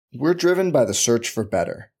We're driven by the search for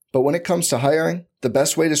better. But when it comes to hiring, the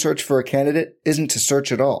best way to search for a candidate isn't to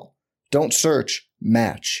search at all. Don't search,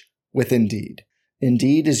 match with Indeed.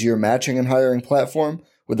 Indeed is your matching and hiring platform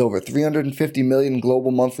with over 350 million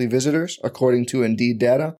global monthly visitors, according to Indeed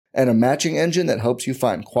data, and a matching engine that helps you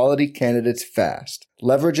find quality candidates fast.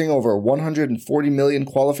 Leveraging over 140 million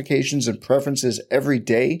qualifications and preferences every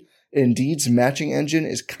day, Indeed's matching engine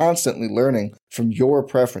is constantly learning from your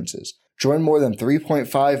preferences. Join more than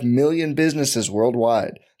 3.5 million businesses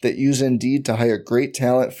worldwide that use Indeed to hire great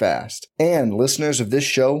talent fast. And listeners of this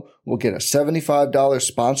show will get a $75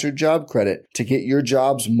 sponsored job credit to get your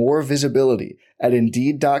jobs more visibility at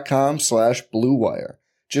Indeed.com/Blue Wire.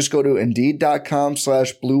 Just go to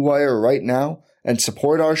Indeed.com/Blue Wire right now and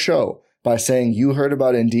support our show by saying you heard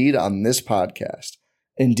about Indeed on this podcast.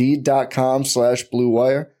 Indeed.com/Blue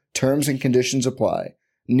Wire. Terms and conditions apply.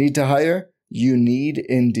 Need to hire? You need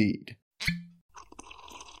Indeed.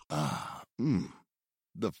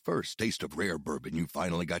 The first taste of rare bourbon you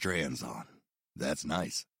finally got your hands on. That's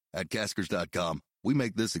nice. At Caskers.com, we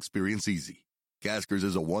make this experience easy. Caskers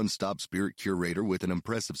is a one-stop spirit curator with an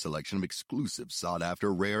impressive selection of exclusive,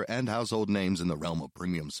 sought-after, rare, and household names in the realm of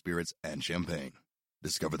premium spirits and champagne.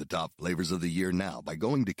 Discover the top flavors of the year now by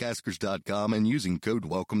going to Caskers.com and using code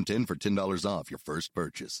WELCOME10 for $10 off your first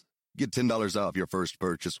purchase. Get $10 off your first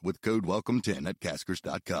purchase with code WELCOME10 at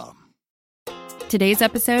Caskers.com. Today's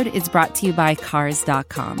episode is brought to you by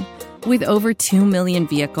Cars.com. With over 2 million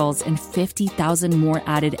vehicles and 50,000 more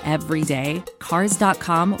added every day,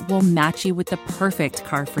 Cars.com will match you with the perfect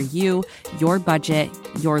car for you, your budget,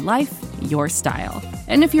 your life, your style.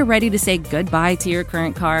 And if you're ready to say goodbye to your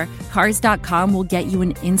current car, Cars.com will get you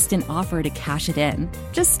an instant offer to cash it in.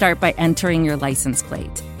 Just start by entering your license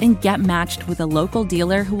plate and get matched with a local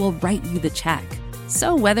dealer who will write you the check.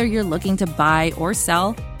 So whether you're looking to buy or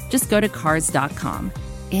sell, just go to Cars.com.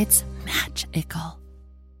 It's magical.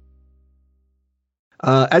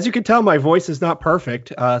 As you can tell, my voice is not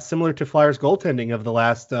perfect, similar to Flyers goaltending of the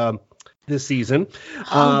last this season.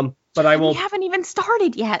 But I will. We haven't even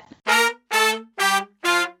started yet.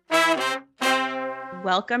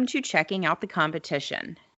 Welcome to checking out the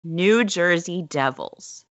competition, New Jersey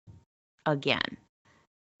Devils, again.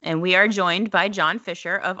 And we are joined by John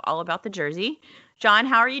Fisher of All About the Jersey. John,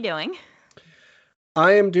 how are you doing?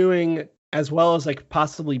 I am doing as well as I could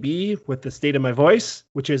possibly be with the state of my voice,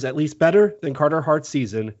 which is at least better than Carter Hart's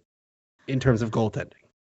season in terms of goaltending.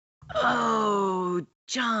 Oh,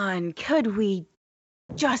 John, could we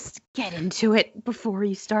just get into it before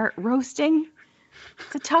you start roasting?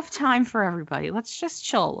 It's a tough time for everybody. Let's just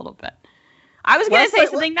chill a little bit. I was going to say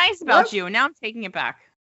something nice about you, and now I'm taking it back.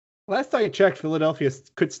 Last I checked, Philadelphia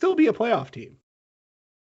could still be a playoff team.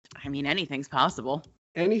 I mean, anything's possible.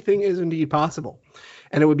 Anything is indeed possible.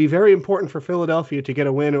 And it would be very important for Philadelphia to get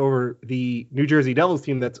a win over the New Jersey Devils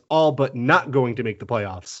team that's all but not going to make the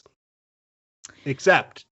playoffs.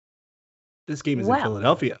 Except this game is in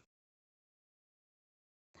Philadelphia.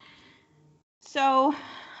 So,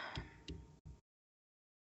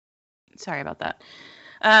 sorry about that.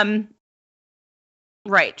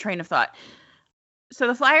 Right, train of thought. So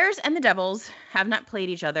the Flyers and the Devils have not played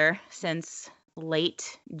each other since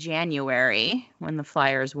late January when the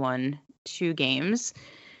Flyers won 2 games.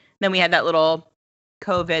 Then we had that little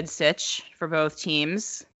COVID sitch for both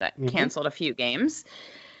teams that canceled a few games.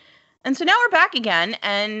 And so now we're back again.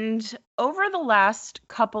 And over the last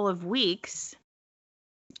couple of weeks,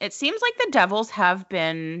 it seems like the Devils have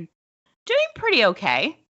been doing pretty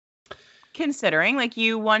okay. Considering, like,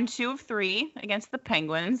 you won 2 of 3 against the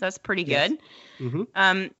Penguins. That's pretty good.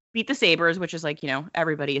 Mm-hmm. Beat the Sabres, which is like,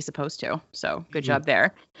 everybody is supposed to. So good job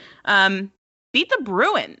there. Beat the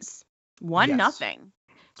Bruins 1-0.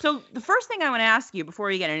 So the first thing I want to ask you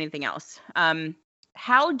before you get anything else,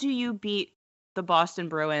 how do you beat the Boston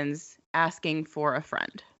Bruins asking for a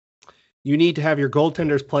friend? You need to have your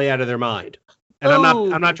goaltenders play out of their mind. And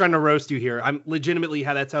I'm not trying to roast you here. I'm legitimately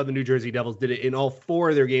that's how the New Jersey Devils did it in all 4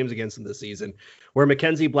 of their games against them this season, where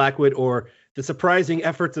Mackenzie Blackwood or the surprising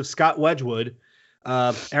efforts of Scott Wedgwood,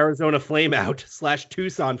 Arizona Flameout /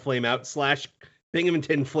 Tucson Flameout /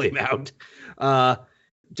 Binghamton Flameout,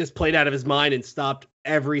 just played out of his mind and stopped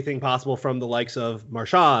everything possible from the likes of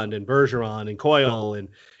Marchand and Bergeron and Coyle and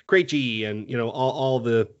Krejci and all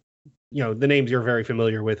the the names you're very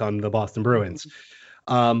familiar with on the Boston Bruins.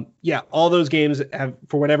 All those games have,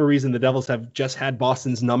 for whatever reason, the Devils have just had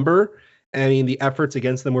Boston's number. I mean, the efforts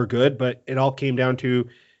against them were good, but it all came down to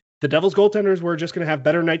the Devils goaltenders were just going to have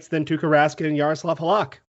better nights than Tuukka Rask and Yaroslav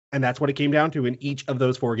Halak. And that's what it came down to in each of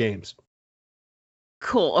those 4 games.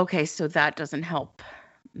 Cool. Okay, so that doesn't help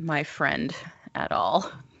my friend at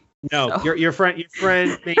all. No, So. your friend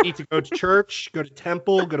may need to go to church, go to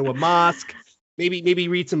temple, go to a mosque, maybe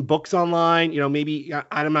read some books online. Maybe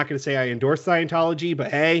I'm not going to say I endorse Scientology,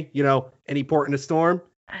 but hey, any port in a storm,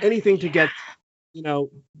 anything to get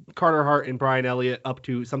Carter Hart and Brian Elliott up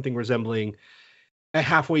to something resembling a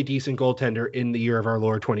halfway decent goaltender in the year of our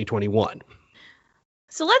Lord 2021.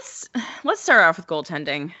 So let's start off with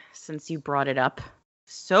goaltending, since you brought it up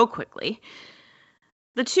so quickly.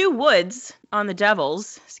 The two Woods on the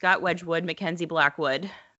Devils, Scott Wedgwood, Mackenzie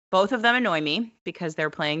Blackwood, both of them annoy me because they're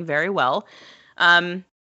playing very well.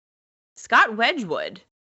 Scott Wedgwood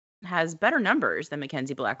has better numbers than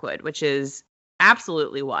Mackenzie Blackwood, which is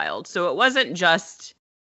absolutely wild. So it wasn't just,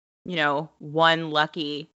 one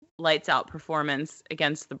lucky lights out performance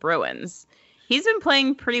against the Bruins. He's been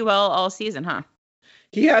playing pretty well all season, huh?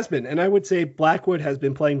 He has been, and I would say Blackwood has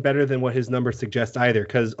been playing better than what his numbers suggest either,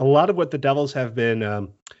 because a lot of what the Devils have been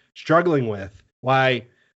struggling with, why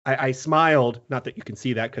I smiled, not that you can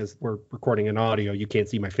see that because we're recording an audio, you can't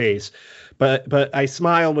see my face, but I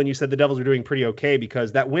smiled when you said the Devils were doing pretty okay,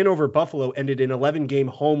 because that win over Buffalo ended in 11-game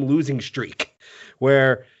home losing streak,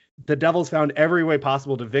 where the Devils found every way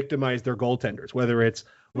possible to victimize their goaltenders, whether it's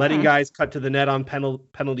letting guys cut to the net on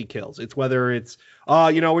penalty kills. It's whether it's,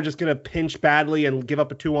 we're just going to pinch badly and give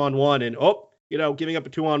up a 2-on-1 and, giving up a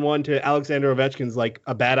 2-on-1 to Alexander Ovechkin's like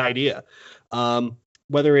a bad idea.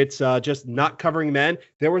 Whether it's just not covering men.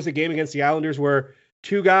 There was a game against the Islanders where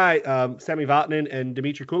two guys, Sami Vatanen and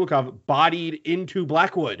Dmitry Kulikov, bodied into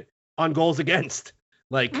Blackwood on goals against.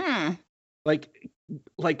 Like, as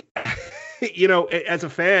a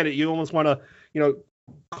fan, you almost want to,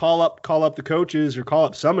 call up the coaches or call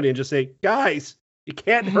up somebody and just say, guys, you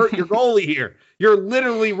can't hurt your goalie here. You're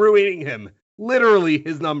literally ruining him. Literally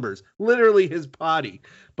his numbers, literally his body.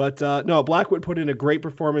 But no, Blackwood put in a great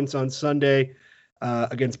performance on Sunday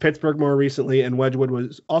against Pittsburgh more recently, and Wedgwood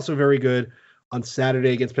was also very good on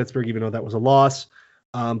Saturday against Pittsburgh, even though that was a loss.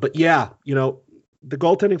 But yeah, the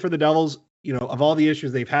goaltending for the Devils, of all the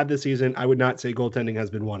issues they've had this season, I would not say goaltending has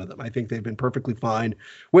been one of them. I think they've been perfectly fine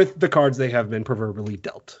with the cards they have been proverbially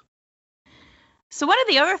dealt. So one of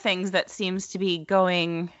the other things that seems to be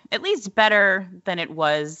going at least better than it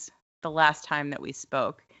was the last time that we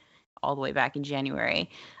spoke, all the way back in January,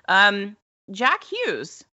 Jack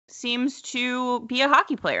Hughes seems to be a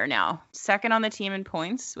hockey player now. Second on the team in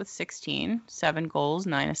points with 16, 7 goals,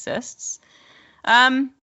 9 assists.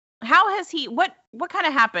 How has he, what kind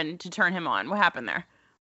of happened to turn him on? What happened there?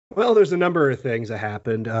 Well, there's a number of things that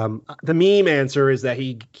happened. The meme answer is that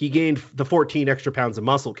he gained the 14 extra pounds of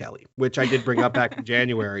muscle, Kelly, which I did bring up back in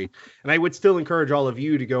January. And I would still encourage all of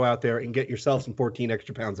you to go out there and get yourself some 14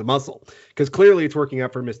 extra pounds of muscle, because clearly it's working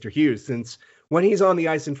out for Mr. Hughes, since when he's on the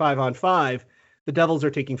ice in 5-on-5, the Devils are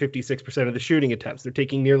taking 56% of the shooting attempts. They're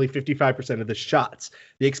taking nearly 55% of the shots.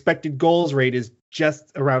 The expected goals rate is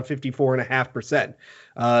just around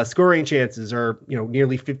 54.5%. Scoring chances are,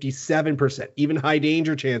 nearly 57%. Even high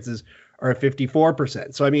danger chances are at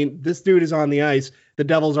 54%. So, I mean, this dude is on the ice. The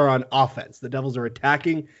Devils are on offense. The Devils are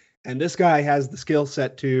attacking. And this guy has the skill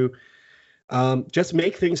set to just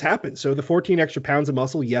make things happen. So the 14 extra pounds of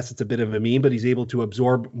muscle, yes, it's a bit of a meme, but he's able to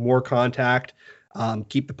absorb more contact,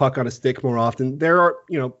 keep the puck on a stick more often. There are,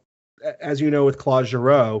 as you know, with Claude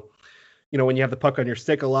Giroux, when you have the puck on your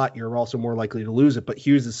stick a lot, you're also more likely to lose it. But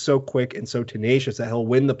Hughes is so quick and so tenacious that he'll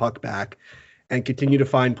win the puck back and continue to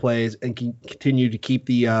find plays and continue to keep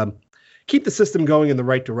the system going in the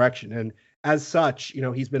right direction. And as such,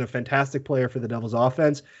 he's been a fantastic player for the Devils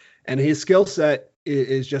offense, and his skill set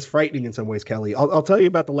is just frightening in some ways, Kelly. I'll tell you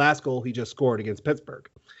about the last goal he just scored against Pittsburgh,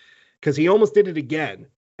 because he almost did it again,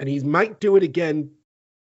 and he might do it again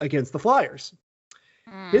against the Flyers.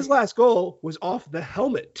 His last goal was off the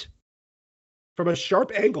helmet from a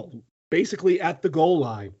sharp angle, basically at the goal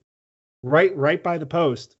line, right by the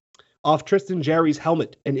post, off Tristan Jarry's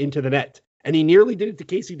helmet and into the net. And he nearly did it to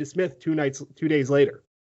Casey DeSmith 2 days later.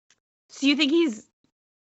 So you think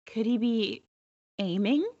could he be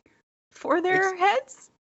aiming for their heads?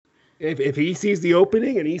 If he sees the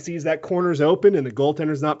opening and he sees that corner's open and the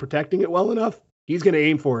goaltender's not protecting it well enough, he's going to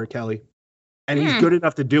aim for it, Kelly. And he's good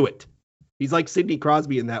enough to do it. He's like Sidney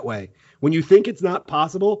Crosby in that way. When you think it's not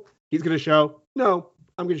possible, he's going to show, no,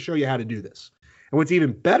 I'm going to show you how to do this. And what's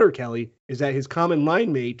even better, Kelly, is that his common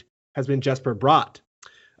line mate has been Jesper Bratt,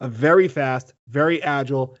 a very fast, very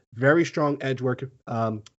agile, very strong edge work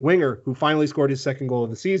winger who finally scored his second goal of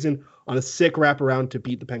the season on a sick wraparound to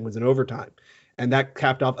beat the Penguins in overtime. And that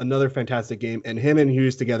capped off another fantastic game. And him and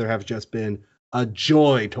Hughes together have just been a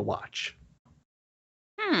joy to watch.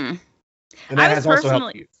 And that has also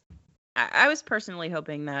helped Hughes. I was personally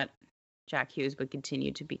hoping that Jack Hughes would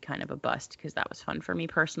continue to be kind of a bust because that was fun for me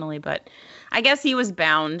personally. But I guess he was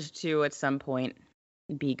bound to at some point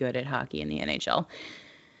be good at hockey in the NHL.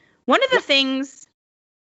 One of the things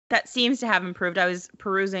that seems to have improved, I was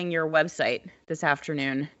perusing your website this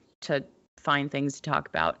afternoon to find things to talk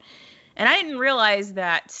about. And I didn't realize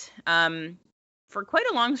that for quite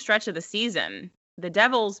a long stretch of the season, the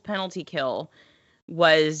Devils' penalty kill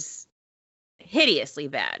was hideously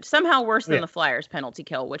bad. Somehow worse than the Flyers' penalty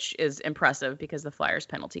kill, which is impressive because the Flyers'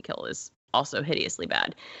 penalty kill is also hideously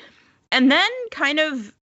bad. And then kind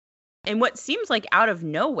of in what seems like out of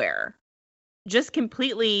nowhere, just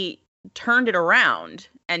completely turned it around.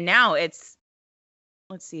 And now it's,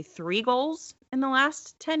 3 goals in the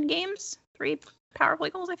last 10 games, 3 power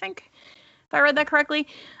play goals, I think, if I read that correctly.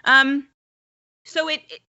 So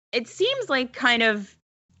it seems like kind of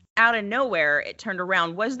out of nowhere it turned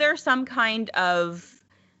around. Was there some kind of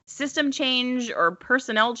system change or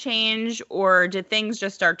personnel change, or did things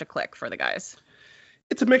just start to click for the guys?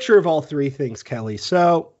 It's a mixture of all three things, Kelly.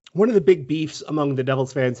 So one of the big beefs among the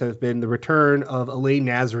Devils fans has been the return of Alain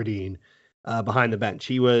Nasreddine behind the bench.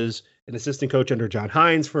 He was an assistant coach under John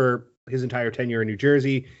Hines for his entire tenure in New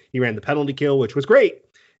Jersey. He ran the penalty kill, which was great.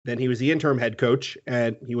 Then he was the interim head coach,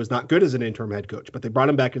 and he was not good as an interim head coach, but they brought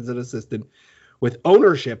him back as an assistant with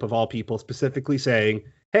ownership of all people specifically saying,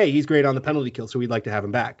 hey, he's great on the penalty kill, so we'd like to have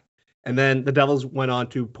him back. And then the Devils went on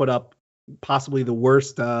to put up possibly the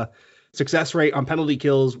worst success rate on penalty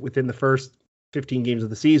kills within the first 15 games of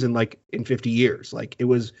the season, like in 50 years. Like it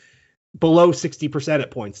was below 60% at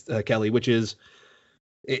points, Kelly, which is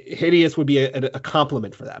hideous, would be a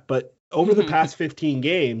compliment for that. But over the past 15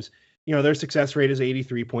 games, their success rate is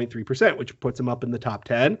 83.3%, which puts them up in the top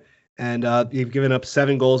 10. And they've given up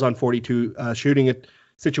 7 goals on 42 shooting at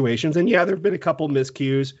situations. And yeah, there have been a couple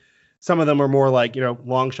miscues. Some of them are more like,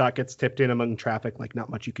 long shot gets tipped in among traffic, like not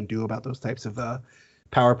much you can do about those types of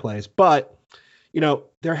power plays. But,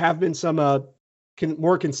 there have been some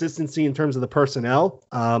more consistency in terms of the personnel.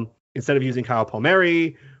 Instead of using Kyle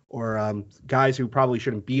Palmieri or guys who probably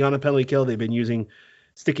shouldn't be on a penalty kill, they've been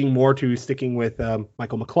sticking with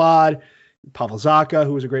Michael McLeod, Pavel Zacha,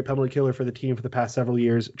 who was a great penalty killer for the team for the past several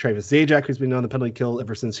years, Travis Zajac, who's been on the penalty kill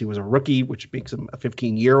ever since he was a rookie, which makes him a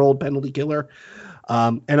 15-year-old penalty killer,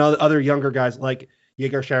 and other younger guys like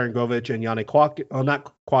Yegor Sharangovich and Yannick Kwakinen, well,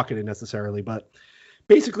 not Kwakinen necessarily, but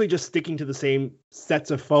basically just sticking to the same sets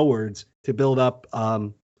of forwards to build up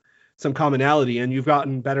some commonality. And you've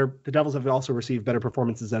gotten better. The Devils have also received better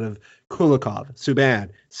performances out of Kulikov, Subban,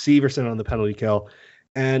 Severson on the penalty kill.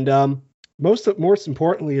 And most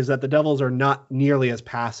importantly is that the Devils are not nearly as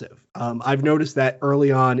passive. I've noticed that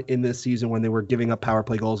early on in this season when they were giving up power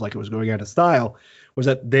play goals like it was going out of style, was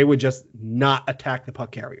that they would just not attack the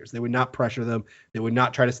puck carriers. They would not pressure them. They would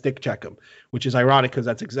not try to stick check them, which is ironic because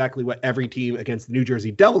that's exactly what every team against the New Jersey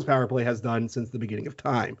Devils power play has done since the beginning of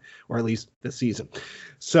time, or at least this season.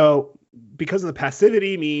 So because of the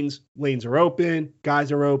passivity means lanes are open, guys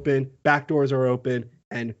are open, back doors are open,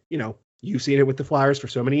 and, you've seen it with the Flyers for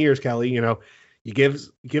so many years, Kelly. You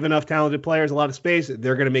give enough talented players a lot of space,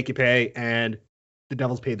 they're going to make you pay, and the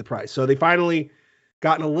Devils paid the price. So they finally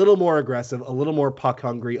gotten a little more aggressive, a little more puck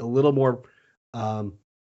hungry, a little more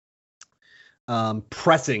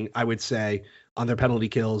pressing, I would say, on their penalty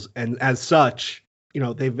kills. And as such,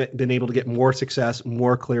 they've been able to get more success,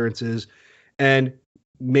 more clearances, and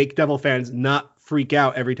make Devil fans not freak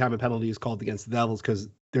out every time a penalty is called against the Devils, because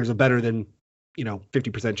there's a better than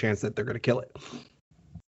 50% chance that they're going to kill it.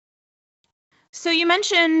 So you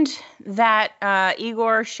mentioned that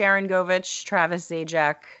Igor Sharangovich, Travis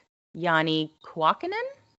Zajac, Yanni Kwakinen,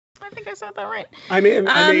 I think I said that right. I may have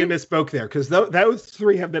misspoke there, because those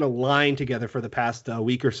three have been aligned together for the past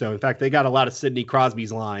week or so. In fact, they got a lot of Sidney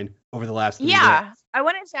Crosby's line over the last 3 days. I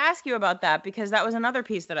wanted to ask you about that, because that was another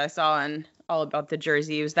piece that I saw on All About the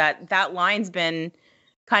Jersey, was that line's been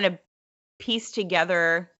kind of pieced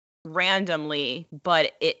together randomly,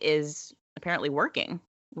 but it is apparently working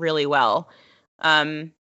really well,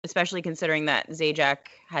 especially considering that Zajac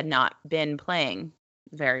had not been playing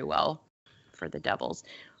very well for the Devils.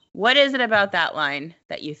 What is it about that line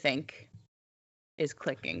that you think is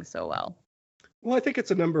clicking so well? Well, I think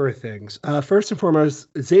it's a number of things. First and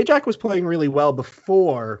foremost, Zajac was playing really well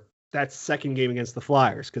before that second game against the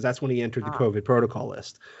Flyers, because that's when he entered the COVID protocol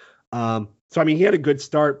list. So, he had a good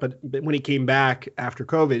start, but when he came back after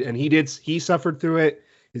COVID, and he suffered through it,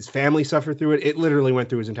 his family suffered through it, it literally went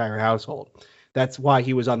through his entire household. That's why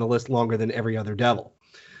he was on the list longer than every other Devil.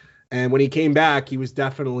 And when he came back, he was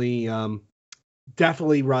definitely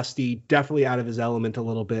rusty, definitely out of his element a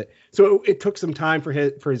little bit. So it took some time for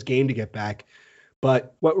his game to get back.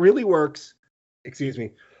 But what really works,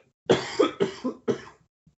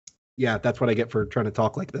 Yeah, that's what I get for trying to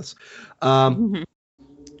talk like this.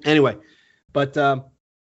 Anyway, but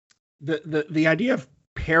the idea of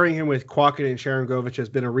pairing him with Kwokinen and Sharangovich has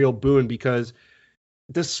been a real boon because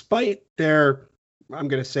despite their, I'm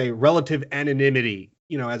going to say, relative anonymity,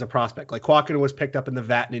 as a prospect, like Kwokinen was picked up in the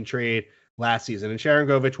Vatanen trade last season, and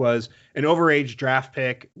Sharangovich was an overage draft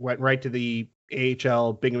pick, went right to the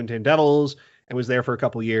AHL Binghamton Devils and was there for a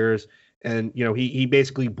couple of years. And, he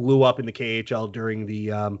basically blew up in the KHL during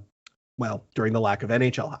the lack of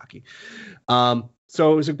NHL hockey.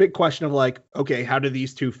 So it was a big question of like, okay, how do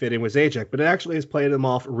these two fit in with Zajac? But it actually has played them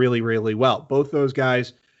off really, really well. Both those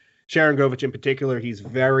guys, Sharangovich in particular, he's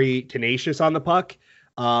very tenacious on the puck.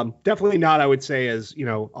 Definitely not, I would say, as,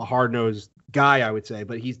 a hard-nosed guy, I would say,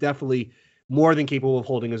 but he's definitely more than capable of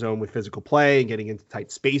holding his own with physical play and getting into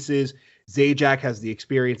tight spaces. Zajac has the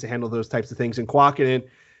experience to handle those types of things. And Kwokinen,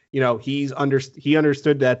 he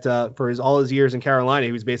understood that for all his years in Carolina,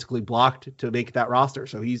 he was basically blocked to make that roster.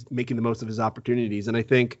 So he's making the most of his opportunities. And I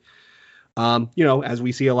think, as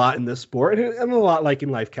we see a lot in this sport and a lot like in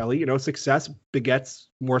life, Kelly, success begets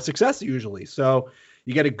more success usually. So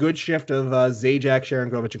you get a good shift of Zajac,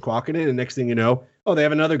 Sharangovich, and Kwokinen, and next thing you know, they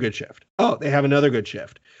have another good shift. Oh, they have another good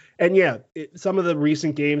shift. And yeah, some of the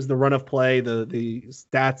recent games, the run of play, the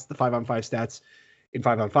stats, the 5-on-5 stats in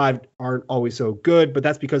 5-on-5 aren't always so good, but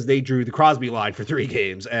that's because they drew the Crosby line for 3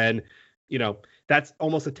 games. And, that's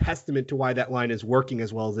almost a testament to why that line is working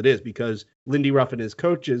as well as it is, because Lindy Ruff and his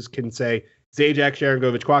coaches can say, Zajac,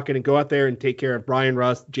 Sharangovich, Kwokinen, go out there and take care of Brian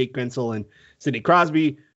Rust, Jake Guentzel, and Sidney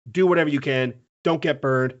Crosby. Do whatever you can. Don't get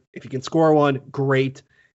burned. If you can score one, great.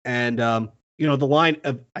 And, the line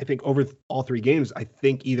of, I think, over all 3 games, I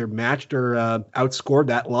think either matched or outscored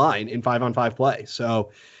that line in 5-on-5 play.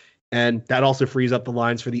 So, and that also frees up the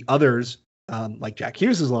lines for the others, like Jack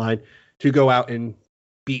Hughes' line, to go out and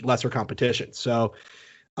beat lesser competition. So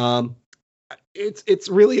it's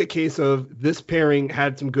really a case of this pairing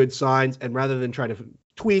had some good signs, and rather than try to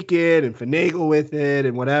tweak it and finagle with it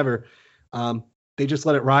and whatever, they just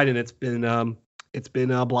let it ride, and it's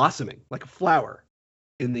been blossoming like a flower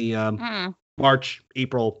in the March,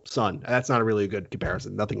 April sun. That's not a really good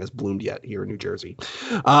comparison. Nothing has bloomed yet here in New Jersey.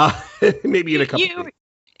 Maybe in a couple of days.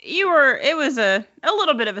 It was a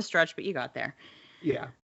little bit of a stretch, but you got there. Yeah.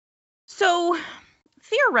 So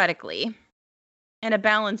theoretically, in a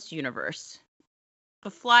balanced universe, the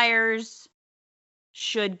Flyers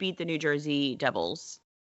should beat the New Jersey Devils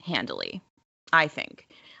handily, I think.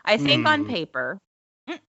 I think on paper,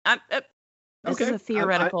 this is a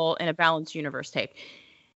theoretical in a balanced universe take.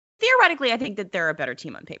 Theoretically, I think that they're a better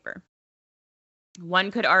team on paper.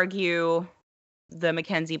 One could argue the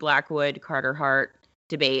Mackenzie Blackwood, Carter Hart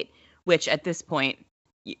debate, which at this point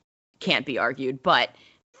can't be argued, but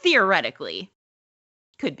theoretically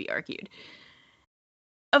could be argued.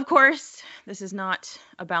 Of course, this is not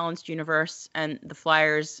a balanced universe, and the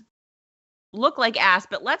Flyers look like ass,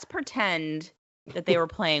 but let's pretend that they were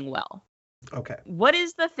playing well. Okay. What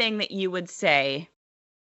is the thing that you would say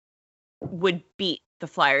would beat the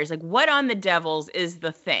Flyers? Like, what on the Devils is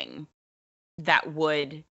the thing that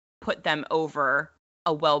would put them over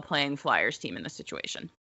a well-playing Flyers team in this situation?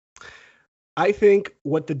 I think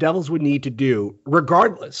what the Devils would need to do,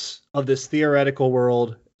 regardless of this theoretical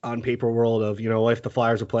world, on paper world of, if the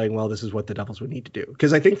Flyers are playing well, this is what the Devils would need to do.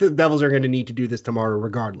 Because I think the Devils are going to need to do this tomorrow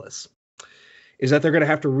regardless, is that they're going to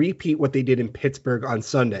have to repeat what they did in Pittsburgh on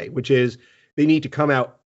Sunday, which is they need to come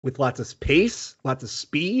out with lots of pace, lots of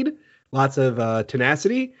speed, lots of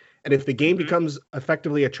tenacity. And if the game becomes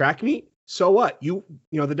effectively a track meet, so what?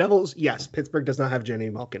 The Devils, yes, Pittsburgh does not have Jenny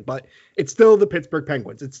Malkin, but it's still the Pittsburgh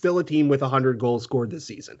Penguins. It's still a team with 100 goals scored this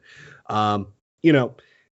season.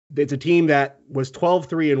 It's a team that was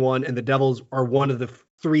 12-3-1, and the Devils are one of the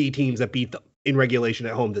 3 teams that beat them in regulation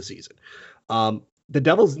at home this season. The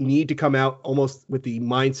Devils need to come out almost with the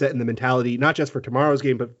mindset and the mentality, not just for tomorrow's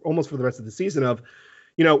game, but almost for the rest of the season of,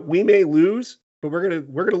 we may lose, but we're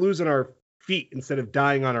gonna lose on our feet instead of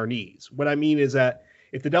dying on our knees. What I mean is that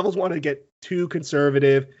if the Devils want to get too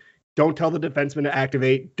conservative, don't tell the defenseman to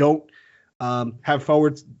activate. Don't have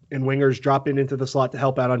forwards and wingers drop into the slot to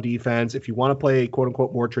help out on defense. If you want to play a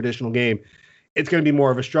quote-unquote more traditional game, it's going to be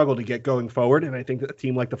more of a struggle to get going forward, and I think that a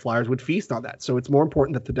team like the Flyers would feast on that. So it's more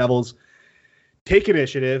important that the Devils take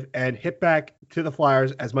initiative and hit back to the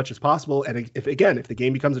Flyers as much as possible. And if the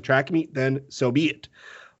game becomes a track meet, then so be it.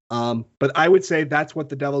 But I would say that's what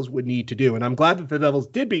the Devils would need to do. And I'm glad that the Devils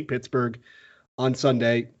did beat Pittsburgh on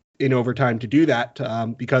Sunday in overtime to do that,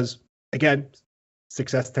 because, again,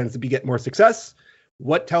 success tends to beget more success.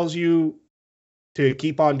 What tells you to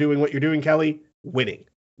keep on doing what you're doing, Kelly? Winning.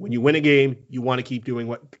 When you win a game, you want to keep doing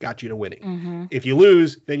what got you to winning. Mm-hmm. If you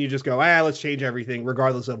lose, then you just go, let's change everything,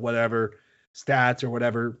 regardless of whatever stats or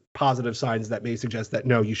whatever positive signs that may suggest that,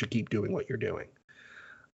 no, you should keep doing what you're doing.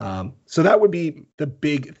 So that would be the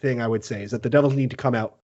big thing I would say, is that the Devils need to come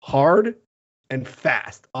out hard and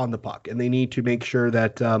fast on the puck. And they need to make sure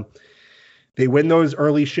that they win those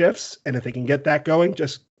early shifts. And if they can get that going,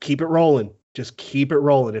 just keep it rolling. Just keep it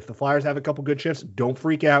rolling. If the Flyers have a couple good shifts, don't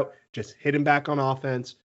freak out. Just hit them back on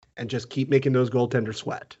offense and just keep making those goaltenders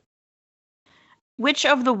sweat. Which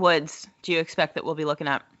of the Woods do you expect that we'll be looking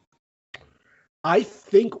at? I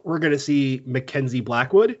think we're going to see Mackenzie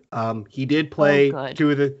Blackwood. He did play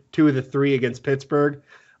two of the three against Pittsburgh.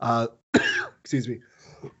 Excuse me.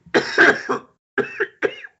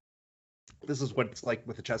 This is what it's like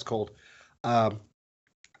with a chest cold.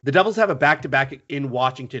 The Devils have a back-to-back in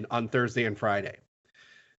Washington on Thursday and Friday.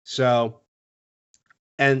 So,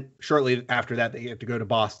 and shortly after that, they have to go to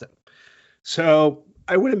Boston. So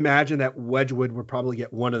I would imagine that Wedgwood would probably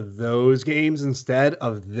get one of those games instead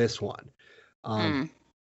of this one.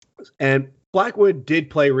 And Blackwood did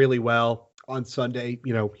play really well on Sunday.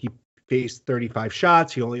 You know, he faced 35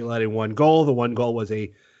 shots. He only let in one goal. The one goal was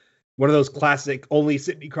one of those classic, only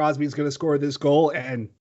Sidney Crosby's going to score this goal, and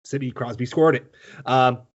Sidney Crosby scored it.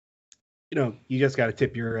 You know, you just got to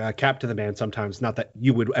tip your cap to the man sometimes. Not that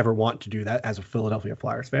you would ever want to do that as a Philadelphia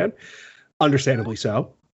Flyers fan. Understandably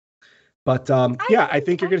so. But I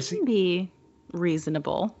think you're going to see. Be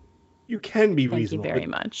reasonable. You can be reasonable. Thank you very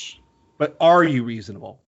much. But are you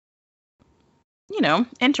reasonable? You know,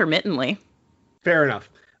 intermittently. Fair enough.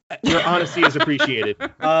 Your honesty is appreciated.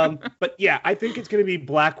 But yeah, I think it's going to be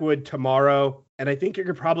Blackwood tomorrow. And I think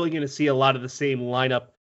you're probably going to see a lot of the same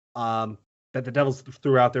lineup that the Devils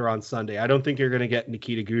threw out there on Sunday. I don't think you're going to get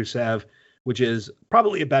Nikita Gusev, which is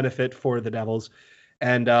probably a benefit for the Devils.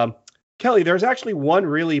 And Kelly, there's actually one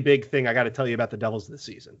really big thing I got to tell you about the Devils this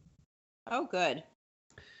season. Oh, good.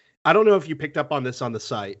 I don't know if you picked up on this on the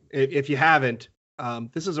site. If you haven't,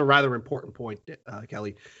 this is a rather important point,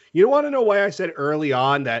 Kelly. You want to know why I said early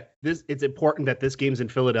on that it's important that this game's in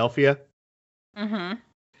Philadelphia? Mm-hmm.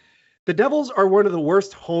 The Devils are one of the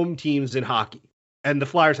worst home teams in hockey. And the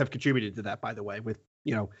Flyers have contributed to that, by the way, with,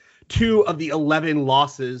 2 of the 11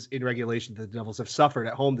 losses in regulation that the Devils have suffered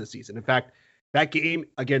at home this season. In fact, that game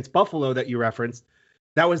against Buffalo that you referenced,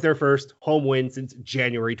 that was their first home win since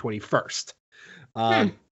January 21st.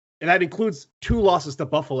 And that includes 2 losses to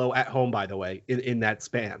Buffalo at home, by the way, in that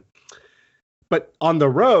span. But on the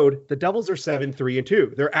road, the Devils are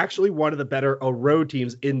 7-3-2. They're actually one of the better road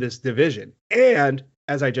teams in this division. And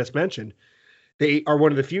as I just mentioned, they are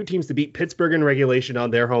one of the few teams to beat Pittsburgh in regulation on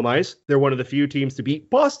their home ice. They're one of the few teams to beat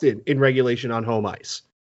Boston in regulation on home ice.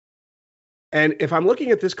 And if I'm looking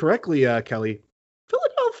at this correctly, Kelly,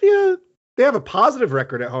 Philadelphia, they have a positive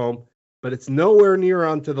record at home, but it's nowhere near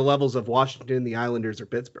onto the levels of Washington, the Islanders, or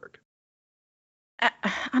Pittsburgh.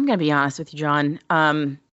 I'm going to be honest with you, John.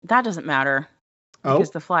 That doesn't matter because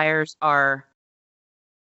the Flyers are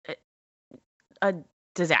a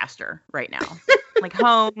disaster right now. Like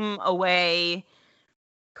home, away,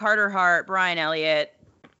 Carter Hart, Brian Elliott,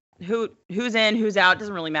 who's in, who's out,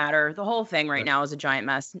 doesn't really matter. The whole thing right now is a giant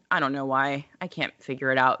mess. I don't know why. I can't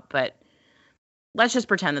figure it out, but let's just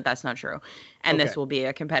pretend that that's not true. And this will be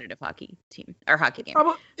a competitive hockey team or hockey game.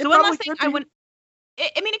 So one last thing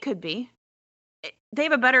it could be. They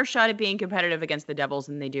have a better shot at being competitive against the Devils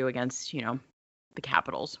than they do against, the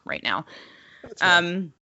Capitals right now.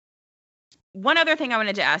 One other thing I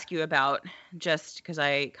wanted to ask you about, just because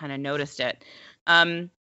I kind of noticed it.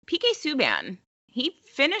 PK Subban, he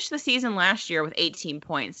finished the season last year with 18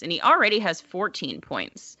 points, and he already has 14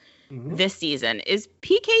 points this season. Is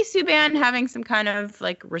PK Subban having some kind of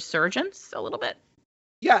resurgence a little bit?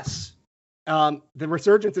 Yes. The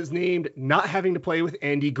resurgence is named not having to play with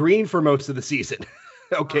Andy Green for most of the season.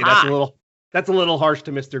 Okay, that's a little harsh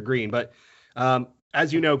to Mr. Green, but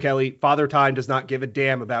as you know, Kelly, Father Time does not give a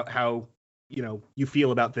damn about how you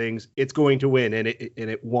feel about things. It's going to win, and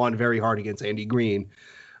it won very hard against Andy Green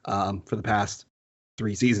for the past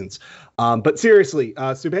 3 seasons. But seriously,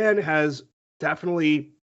 Subban has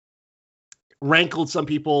definitely rankled some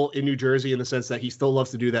people in New Jersey in the sense that he still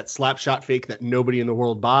loves to do that slap shot fake that nobody in the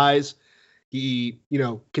world buys. He,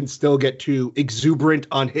 can still get too exuberant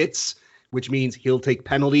on hits, which means he'll take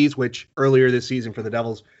penalties, which earlier this season for the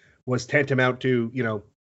Devils was tantamount to,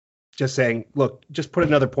 just saying, look, just put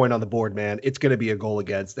another point on the board, man. It's going to be a goal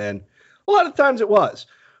against. And a lot of times it was.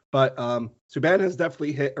 But Subban has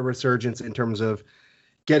definitely hit a resurgence in terms of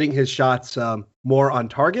getting his shots more on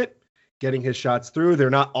target, getting his shots through. They're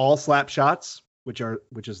not all slap shots, which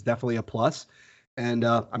is definitely a plus. And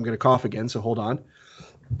I'm going to cough again, so hold on.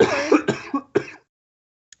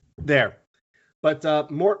 there. But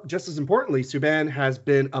just as importantly, Subban has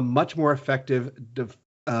been a much more effective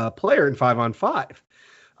player in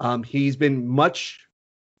 5-on-5. He's been much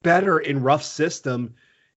better in rough system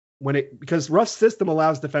because rough system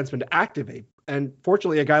allows defensemen to activate. And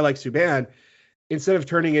fortunately, a guy like Subban, instead of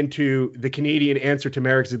turning into the Canadian answer to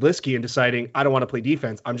Marek Zidliski and deciding, I don't want to play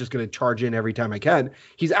defense, I'm just going to charge in every time I can,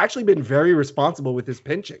 he's actually been very responsible with his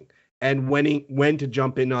pinching and when to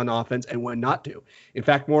jump in on offense and when not to. In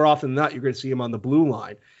fact, more often than not, you're going to see him on the blue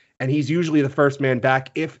line. And he's usually the first man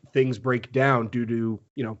back if things break down due to,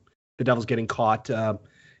 the Devils getting caught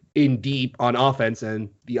in deep on offense and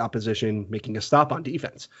the opposition making a stop on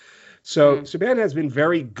defense. So Subban has been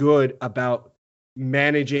very good about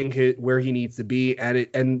managing where he needs to be.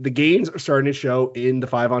 And the gains are starting to show in the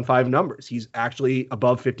 5-on-5 numbers. He's actually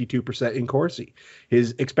above 52% in Corsi.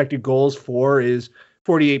 His expected goals for is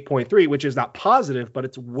 48.3, which is not positive, but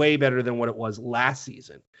it's way better than what it was last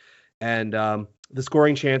season. And the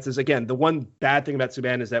scoring chances, again, the one bad thing about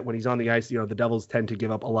Subban is that when he's on the ice, the Devils tend to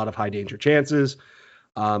give up a lot of high danger chances.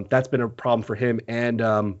 That's been a problem for him. And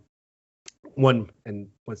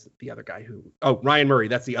what's the other guy Ryan Murray.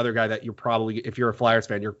 That's the other guy that you're probably, if you're a Flyers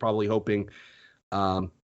fan, you're probably hoping the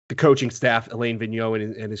coaching staff, Alain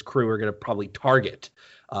Vigneault and his crew are going to probably target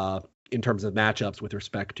in terms of matchups with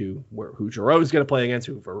respect to who Giroux is going to play against,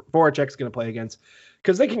 who Voracek's going to play against,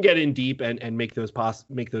 because they can get in deep and make those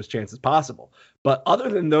chances possible. But other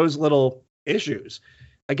than those little issues,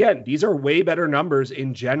 again, these are way better numbers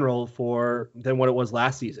in general than what it was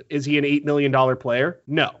last season. Is he an $8 million player?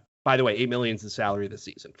 No. By the way, $8 million is the salary this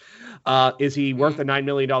season. Is he worth a $9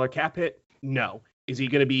 million cap hit? No. Is he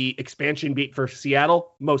going to be expansion bait for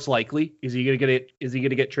Seattle? Most likely. Is he going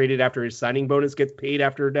to get traded after his signing bonus gets paid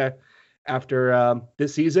after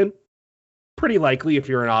this season? Pretty likely if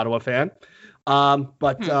you're an Ottawa fan.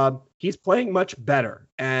 But he's playing much better,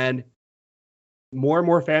 and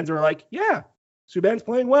more fans are like, yeah, Subban's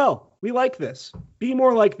playing well. We like this. Be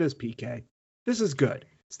more like this, PK. This is good.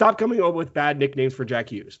 Stop coming up with bad nicknames for Jack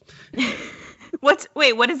Hughes.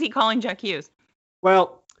 What is he calling Jack Hughes?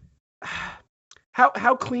 Well,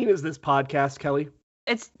 how clean is this podcast, Kelly?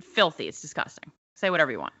 It's filthy. It's disgusting. Say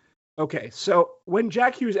whatever you want. Okay, so when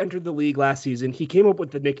Jack Hughes entered the league last season, he came up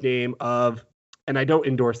with the nickname of, and I don't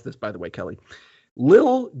endorse this, by the way, Kelly,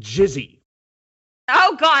 Lil Jizzy.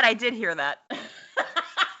 Oh, God, I did hear that.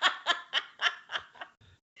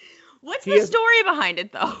 What's the story behind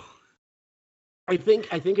it, though? I think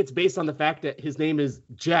it's based on the fact that his name is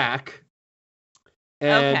Jack,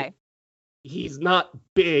 and he's not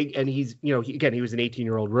big, and he's he was an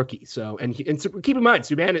 18-year-old rookie. So keep in mind,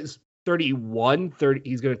 Subban is 31,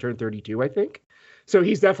 he's going to turn 32, I think. So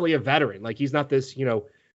he's definitely a veteran. Like, he's not this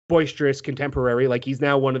boisterous contemporary. Like, he's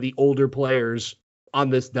now one of the older players on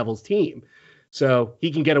this Devils team. So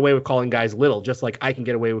he can get away with calling guys little, just like I can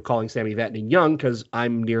get away with calling Sammy Vatanen young because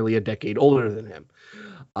I'm nearly a decade older than him.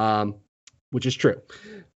 Which is true.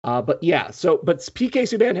 But PK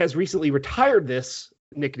Subban has recently retired this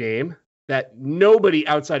nickname that nobody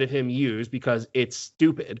outside of him used because it's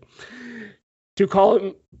stupid, to call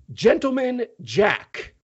him Gentleman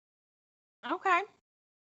Jack. Okay.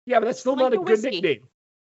 Yeah, but that's still not a good nickname.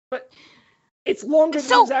 But it's longer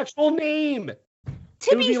than his actual name.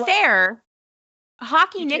 To be fair,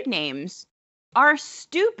 hockey nicknames are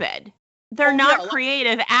stupid. They're not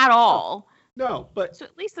creative at all. No, but so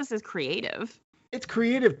at least this is creative. It's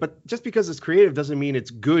creative, but just because it's creative doesn't mean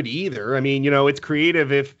it's good either. I mean, it's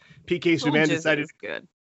creative if PK Subban decided it's good.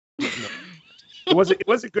 It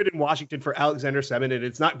wasn't good in Washington for Alexander Semin, and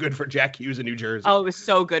it's not good for Jack Hughes in New Jersey. Oh, it was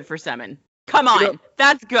so good for Semin. Come on,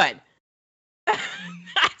 that's good.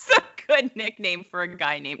 That's a good nickname for a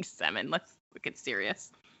guy named Semin. Let's get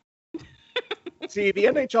serious. See, the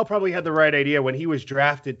NHL probably had the right idea when he was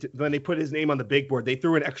drafted. When they put his name on the big board, they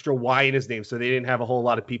threw an extra Y in his name, so they didn't have a whole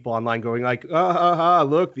lot of people online going like,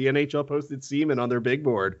 look, the NHL posted Seaman on their big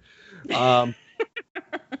board. They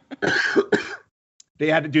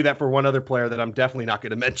had to do that for one other player that I'm definitely not going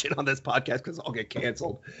to mention on this podcast because I'll get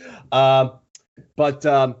canceled.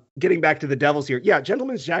 But getting back to the Devils here,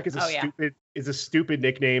 Gentleman's Jack is a stupid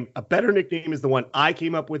nickname. A better nickname is the one I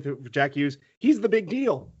came up with for Jack Hughes. He's the big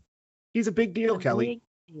deal. He's a big deal, Kelly.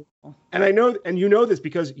 And I know, and you know this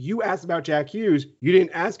because you asked about Jack Hughes. You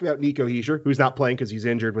didn't ask about Nico Hischier, who's not playing because he's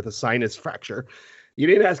injured with a sinus fracture. You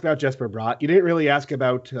didn't ask about Jesper Bratt. You didn't really ask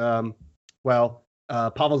about, Pavel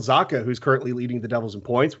Zacha, who's currently leading the Devils in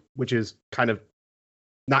points, which is kind of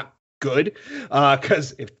not good,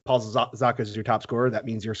 because if Paul Zacha is your top scorer, that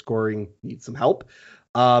means your scoring needs some help.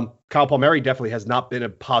 Kyle Palmieri definitely has not been a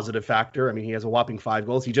positive factor. I mean, he has a whopping 5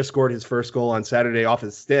 goals. He just scored his first goal on Saturday off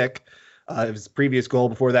his stick. His previous goal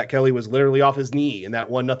before that, Kelly, was literally off his knee in that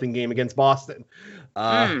 1-0 game against Boston.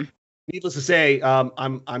 Needless to say,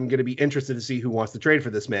 I'm going to be interested to see who wants to trade for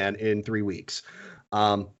this man in 3 weeks.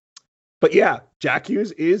 But yeah, Jack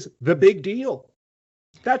Hughes is the big deal.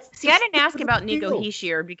 I didn't ask about Nico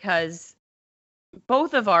Hischier because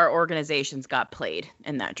both of our organizations got played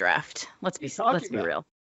in that draft. Let's be real.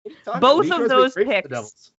 Both of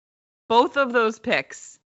those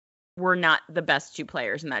picks were not the best 2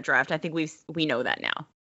 players in that draft. I think we know that now.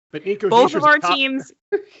 But Nico both of our teams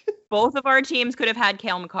could have had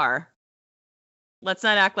Cale Makar. Let's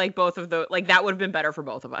not act like both of those, like that would have been better for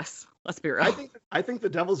both of us. Let's be real. I think the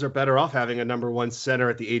Devils are better off having a number 1 center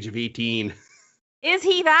at the age of 18. Is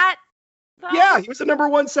he that? Though? Yeah, he was the number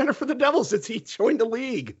 1 center for the Devils since he joined the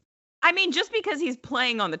league. I mean, just because he's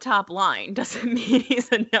playing on the top line doesn't mean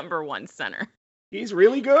he's a number 1 center. He's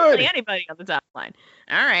really good. Anybody on the top line.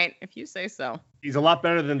 All right, if you say so. He's a lot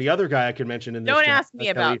better than the other guy I could mention in this. Don't ask me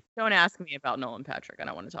about Nolan Patrick. I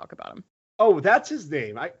don't want to talk about him. Oh, that's his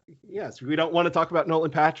name. Yes, we don't want to talk about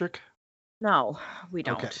Nolan Patrick. No, we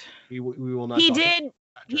don't. Okay. We will not. He did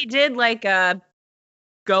like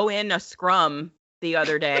go in a scrum the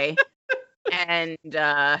other day and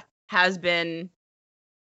has been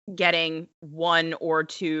getting 1 or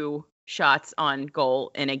 2 shots on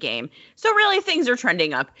goal in a game. So really things are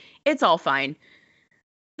trending up. It's all fine.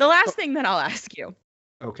 The last thing that I'll ask you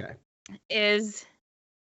is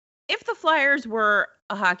if the Flyers were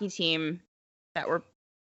a hockey team that was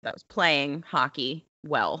playing hockey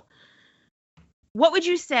well, what would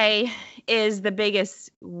you say is the biggest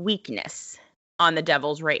weakness on the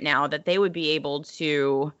Devils right now that they would be able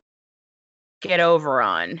to get over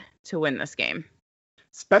on to win this game?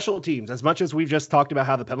 Special teams. As much as we've just talked about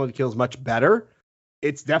how the penalty kill is much better,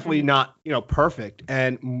 it's definitely not, perfect.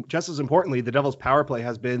 And just as importantly, the Devils' power play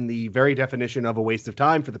has been the very definition of a waste of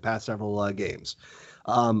time for the past several games.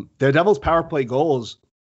 The Devils' power play goals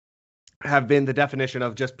have been the definition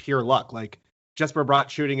of just pure luck. Like Jesper Bratt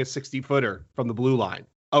shooting a 60-footer from the blue line.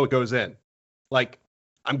 Oh, it goes in. Like,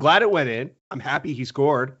 I'm glad it went in. I'm happy he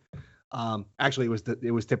scored. Actually,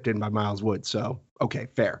 it was tipped in by Miles Wood. So, okay,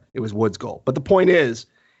 fair. It was Wood's goal. But the point is,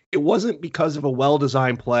 it wasn't because of a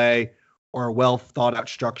well-designed play or a well-thought-out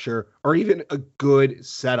structure or even a good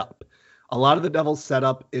setup. A lot of the Devils'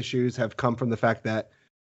 setup issues have come from the fact that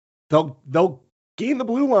they'll gain the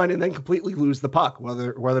blue line and then completely lose the puck,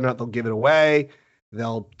 whether or not they'll give it away.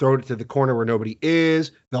 They'll throw it to the corner where nobody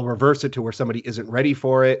is. They'll reverse it to where somebody isn't ready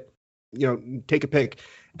for it. Take a pick.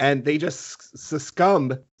 And they just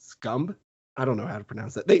succumb. I don't know how to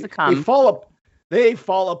pronounce that. They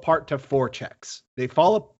fall apart to forechecks. They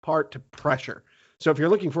fall apart to pressure. So if you're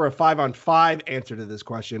looking for a 5-on-5 answer to this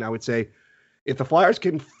question, I would say if the Flyers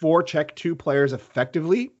can forecheck 2 players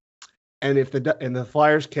effectively, and if the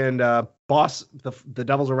Flyers can boss the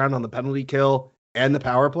Devils around on the penalty kill and the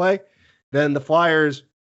power play, then the Flyers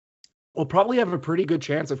will probably have a pretty good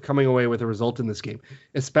chance of coming away with a result in this game,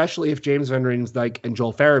 especially if James Van Riemsdyk and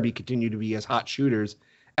Joel Farabee continue to be as hot shooters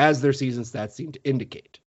as their season stats seem to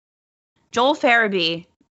indicate. Joel Farabee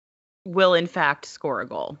will, in fact, score a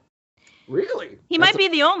goal. Really? He might be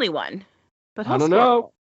the only one, but I don't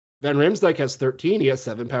know. Van Riemsdyk has 13. He has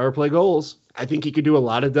 7 power play goals. I think he could do a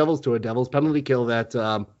lot of Devils to a Devils penalty kill that,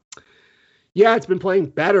 it's been playing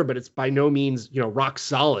better, but it's by no means, rock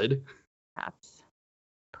solid.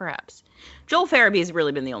 Perhaps. Joel Farabee has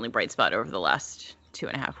really been the only bright spot over the last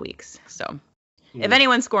 2.5 weeks. So if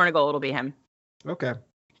anyone's scoring a goal, it'll be him. Okay.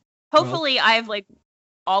 Hopefully I've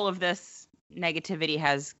all of this negativity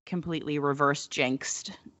has completely reverse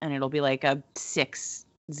jinxed and it'll be like a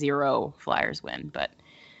 6-0 Flyers win, but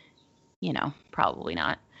probably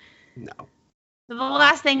not. No. So the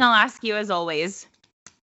last thing I'll ask you, as always,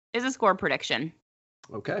 is a score prediction.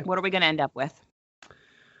 Okay. What are we going to end up with?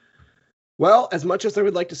 Well, as much as I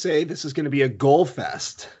would like to say this is going to be a goal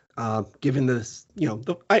fest, given this,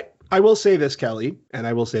 I will say this, Kelly, and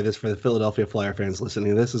I will say this for the Philadelphia Flyer fans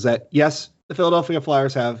listening to this, is that, yes, the Philadelphia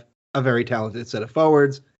Flyers have a very talented set of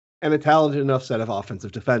forwards and a talented enough set of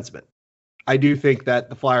offensive defensemen. I do think that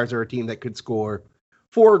the Flyers are a team that could score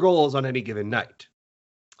 4 goals on any given night.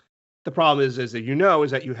 The problem is that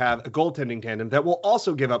you have a goaltending tandem that will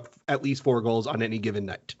also give up at least 4 goals on any given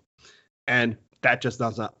night. And that just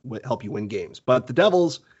does not help you win games. But the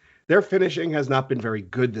Devils, their finishing has not been very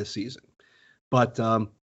good this season. But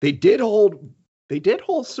they did hold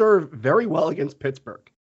serve very well against Pittsburgh.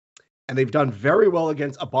 And they've done very well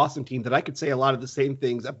against a Boston team that I could say a lot of the same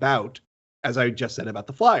things about as I just said about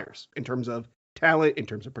the Flyers in terms of talent, in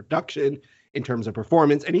terms of production, in terms of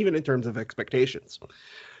performance, and even in terms of expectations.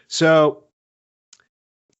 So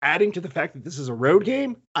adding to the fact that this is a road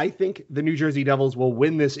game, I think the New Jersey Devils will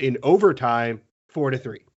win this in overtime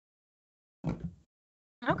 4-3.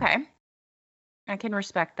 Okay. I can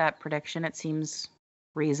respect that prediction. It seems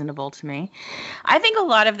reasonable to me. I think a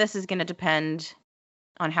lot of this is going to depend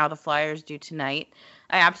on how the Flyers do tonight.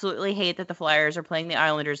 I absolutely hate that the Flyers are playing the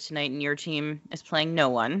Islanders tonight and your team is playing no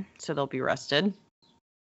one, so they'll be rested.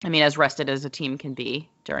 I mean, as rested as a team can be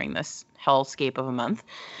during this hellscape of a month.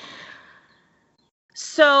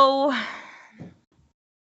 So,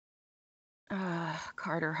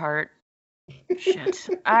 Carter Hart. Shit.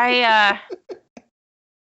 I'm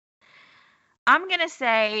going to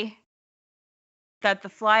say that the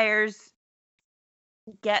Flyers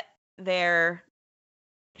get their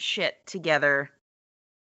shit together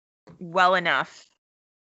well enough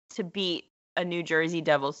to beat a New Jersey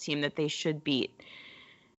Devils team that they should beat.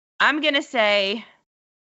 I'm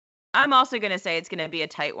also going to say it's going to be a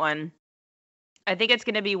tight one. I think it's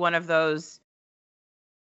going to be one of those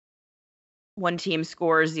one team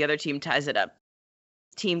scores, the other team ties it up.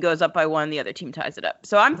 Team goes up by one, the other team ties it up.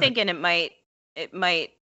 So I'm thinking it might,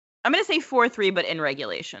 I'm going to say 4-3, but in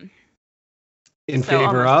regulation. In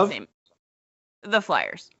favor of? The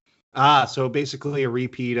Flyers. So basically a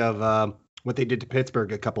repeat of what they did to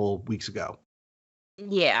Pittsburgh a couple weeks ago.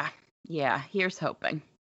 Yeah. Here's hoping.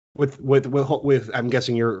 With I'm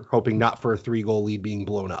guessing you're hoping not for a 3-goal lead being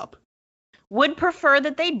blown up. Would prefer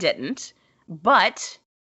that they didn't, but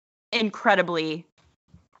incredibly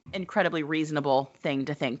reasonable thing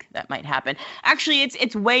to think that might happen. Actually,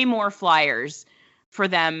 it's way more Flyers for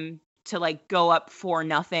them to like go up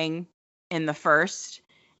 4-0 in the first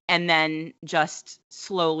and then just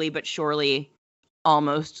slowly but surely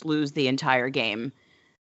almost lose the entire game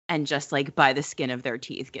and just like by the skin of their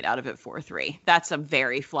teeth get out of it 4-3. That's a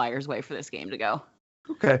very Flyers way for this game to go.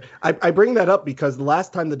 Okay. I bring that up because the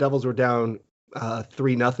last time the Devils were down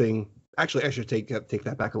 3-0, actually I should take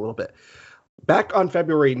that back a little bit. Back on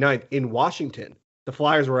February 9th in Washington, the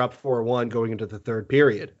Flyers were up 4-1 going into the third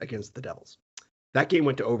period against the Devils. That game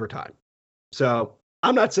went to overtime. So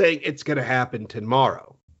I'm not saying it's going to happen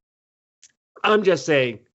tomorrow. I'm just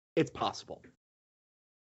saying it's possible.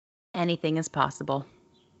 Anything is possible.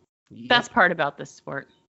 Yep. Best part about this sport.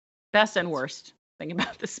 Best and worst thing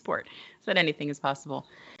about this sport is that anything is possible.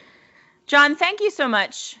 John, thank you so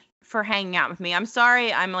much for hanging out with me. I'm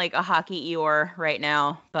sorry I'm like a hockey Eeyore right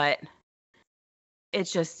now, but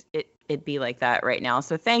it's just, it'd be like that right now.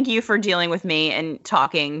 So thank you for dealing with me and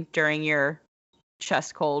talking during your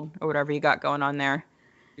chest cold or whatever you got going on there.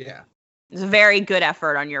 Yeah. It's a very good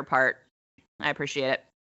effort on your part. I appreciate it.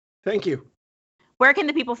 Thank you. Where can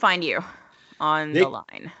the people find you on the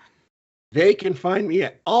line? They can find me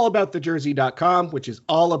at allaboutthejersey.com, which is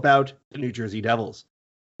all about the New Jersey Devils,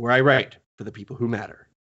 where I write for the people who matter.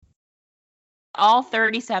 All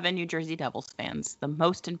 37 New Jersey Devils fans, the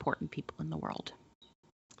most important people in the world.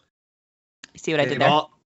 You see what I did there?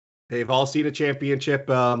 They've all seen a championship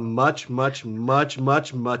much more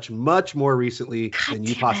recently than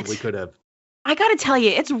you possibly could have. I got to tell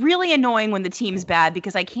you, it's really annoying when the team's bad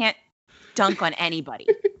because I can't dunk on anybody.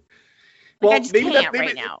 I just can't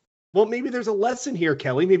right now. Well, maybe there's a lesson here,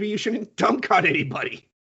 Kelly. Maybe you shouldn't dunk on anybody.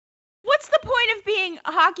 What's the point of being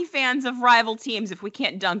hockey fans of rival teams if we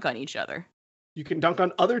can't dunk on each other? You can dunk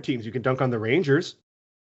on other teams. You can dunk on the Rangers,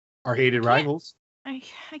 our hated rivals. I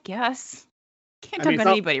guess. Can't dunk on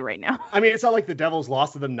anybody right now. I mean, it's not like the Devils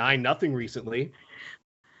lost to them 9-0 recently.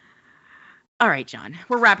 All right, John.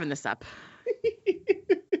 We're wrapping this up.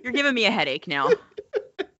 You're giving me a headache now.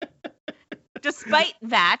 Despite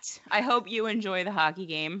that, I hope you enjoy the hockey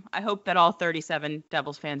game. I hope that all 37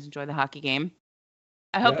 Devils fans enjoy the hockey game.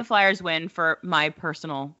 I hope the Flyers win for my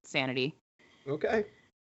personal sanity. Okay.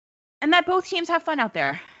 And that both teams have fun out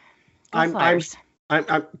there. Flyers.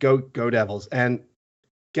 I'm go Devils. And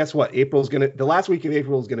guess what? The last week of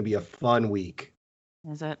April is gonna be a fun week.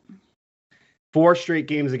 Is it? 4 straight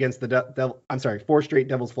games against the 4 straight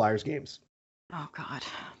Devils Flyers games. Oh, God.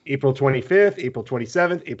 April 25th, April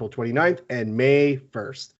 27th, April 29th, and May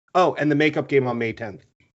 1st. Oh, and the makeup game on May 10th.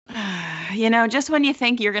 Just when you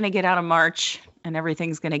think you're going to get out of March and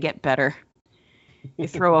everything's going to get better, you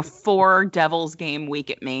throw a 4 Devils game week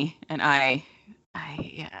at me, and all right,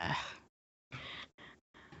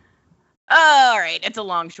 it's a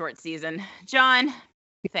long, short season. John,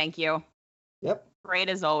 thank you. Yep. Great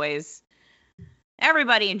as always.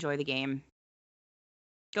 Everybody enjoy the game.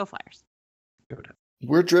 Go Flyers.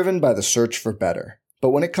 We're driven by the search for better. But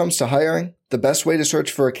when it comes to hiring, the best way to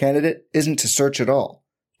search for a candidate isn't to search at all.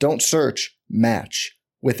 Don't search, match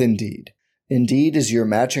with Indeed. Indeed is your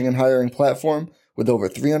matching and hiring platform with over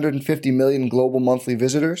 350 million global monthly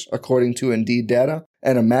visitors, according to Indeed data,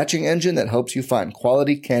 and a matching engine that helps you find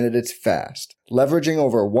quality candidates fast. Leveraging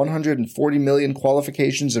over 140 million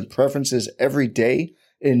qualifications and preferences every day,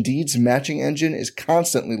 Indeed's matching engine is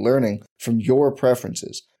constantly learning from your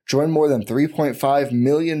preferences. Join more than 3.5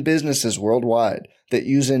 million businesses worldwide that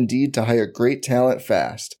use Indeed to hire great talent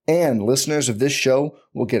fast. And listeners of this show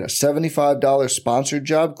will get a $75 sponsored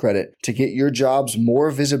job credit to get your jobs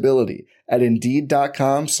more visibility at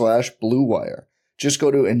Indeed.com/Blue Wire. Just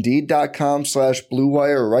go to Indeed.com/Blue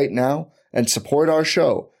Wire right now and support our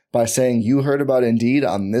show by saying you heard about Indeed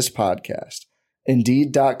on this podcast.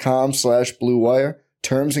 Indeed.com/Blue Wire.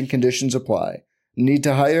 Terms and conditions apply. Need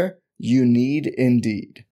to hire? You need Indeed.